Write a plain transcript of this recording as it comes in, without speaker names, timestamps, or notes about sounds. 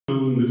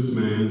known this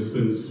man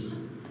since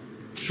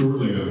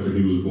shortly after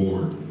he was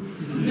born.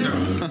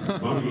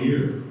 About a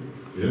year.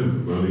 Yeah,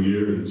 about a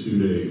year and 2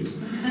 days.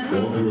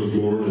 Walter was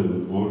born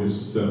on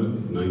August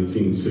 7th,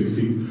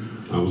 1960.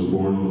 I was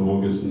born on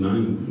August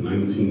 9th,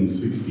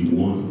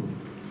 1961.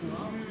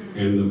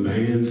 And the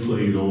band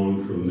played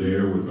on from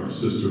there with our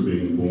sister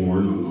being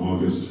born on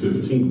August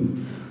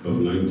 15th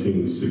of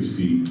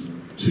 1962.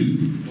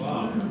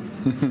 Wow.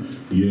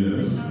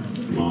 Yes,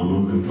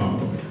 Mama and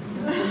Papa.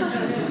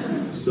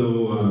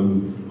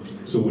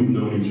 So we've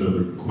known each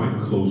other quite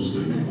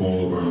closely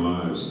all of our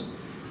lives,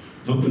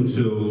 up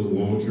until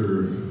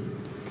Walter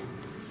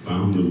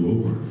found the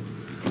Lord.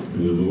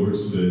 And the Lord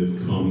said,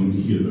 "Come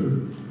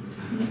hither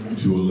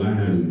to a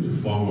land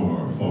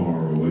far,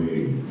 far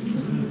away,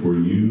 where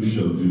you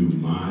shall do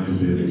my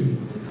bidding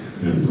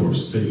and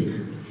forsake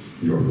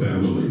your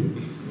family."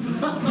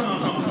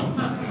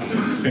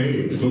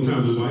 Hey,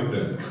 sometimes it's like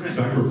that.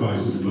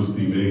 Sacrifices must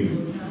be made.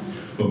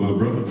 But my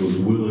brother was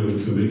willing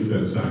to make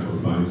that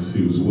sacrifice.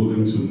 He was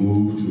willing to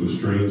move to a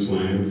strange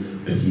land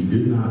that he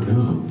did not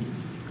know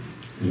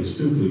and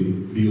simply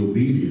be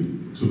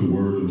obedient to the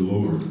word of the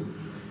Lord.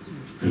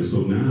 And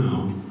so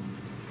now,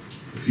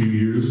 a few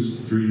years,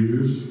 3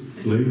 years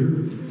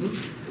later,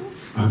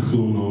 I've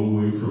flown all the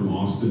way from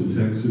Austin,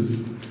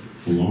 Texas,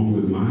 along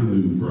with my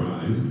new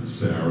bride,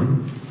 Sarah,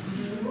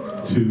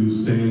 to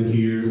stand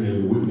here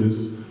and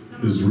witness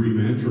his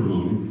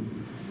rematrimony.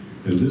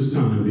 And this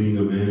time, being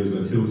a man, as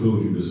I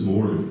told you this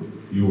morning,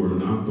 you are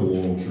not the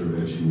Walter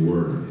that you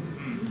were.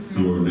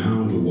 You are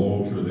now the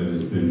Walter that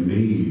has been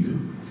made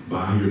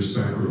by your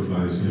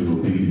sacrifice and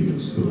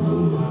obedience to the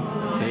Lord.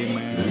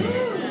 Amen.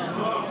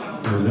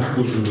 And that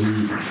was the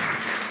reason.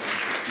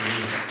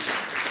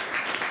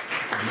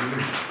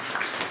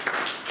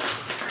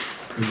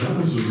 And that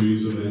was the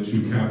reason that you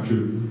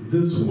captured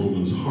this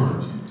woman's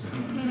heart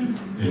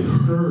and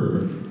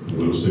her, I'm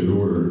going to say the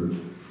word,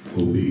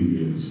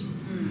 obedience.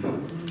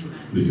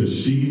 Because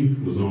she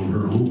was on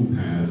her own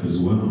path as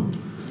well.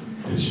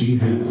 And she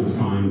had to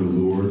find the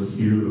Lord,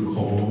 hear the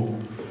call,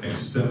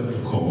 accept the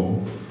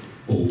call,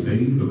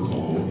 obey the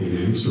call, and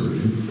answer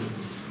it.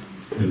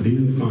 And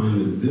then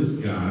find that this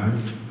guy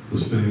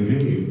was saying,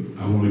 "Hey,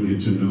 I want to get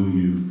to know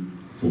you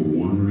for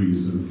one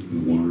reason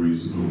and one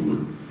reason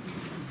only.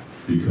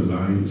 Because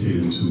I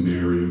intend to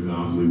marry a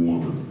godly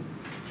woman."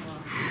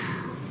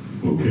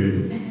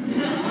 Okay?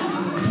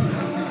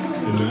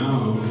 And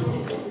now,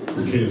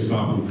 we can't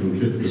stop them from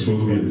kicking. It's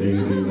supposed to be a ding,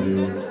 ding, ding.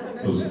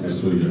 Okay.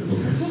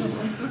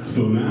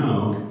 So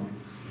now,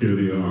 here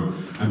they are.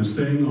 I'm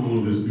saying all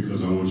of this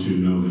because I want you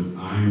to know that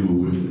I am a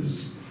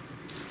witness.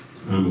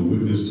 I'm a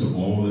witness to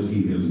all that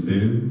he has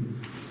been,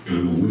 and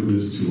I'm a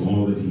witness to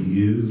all that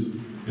he is,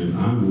 and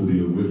I will be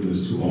a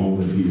witness to all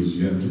that he is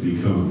yet to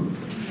become,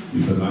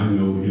 because I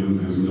know him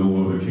as no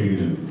other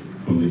can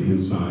from the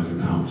inside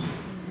and out.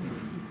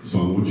 So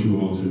I want you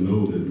all to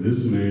know that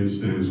this man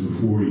stands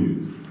before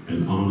you,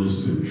 an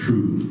honest and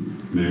true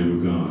man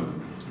of God.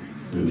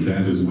 And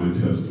that is my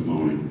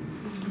testimony.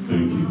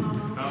 Thank you.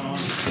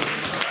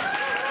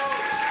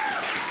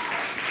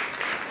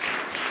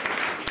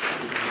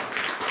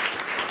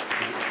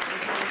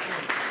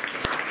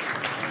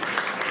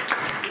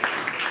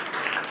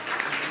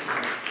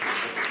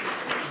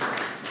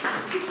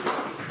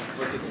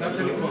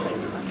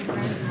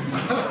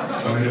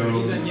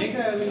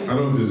 I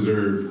don't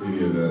deserve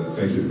any of that.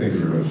 Thank you very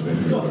much. Thank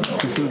you very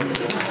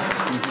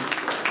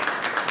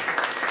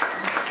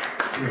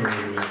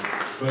much.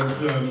 But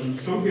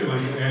something I'd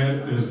like to add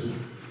is,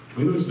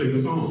 I'm going to sing a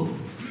song.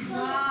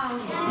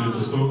 And it's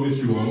a song that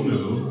you all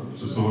know.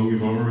 It's a song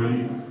you've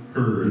already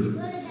heard,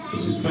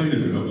 because he's played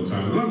it a couple of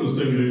times, but I'm going to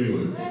sing it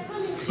anyway.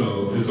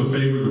 So it's a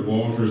favorite of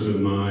Walter's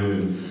and mine,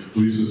 and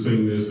we used to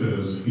sing this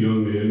as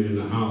young men in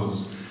the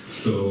house.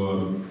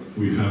 So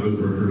we haven't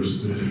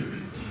rehearsed it.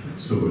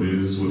 So it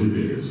is what it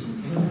is.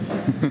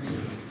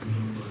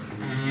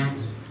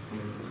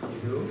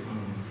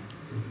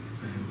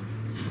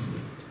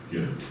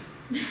 Yeah.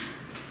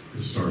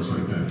 It starts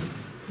like that.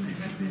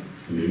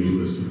 And then you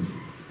listen.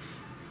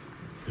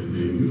 And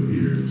then you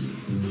hear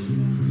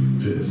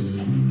this.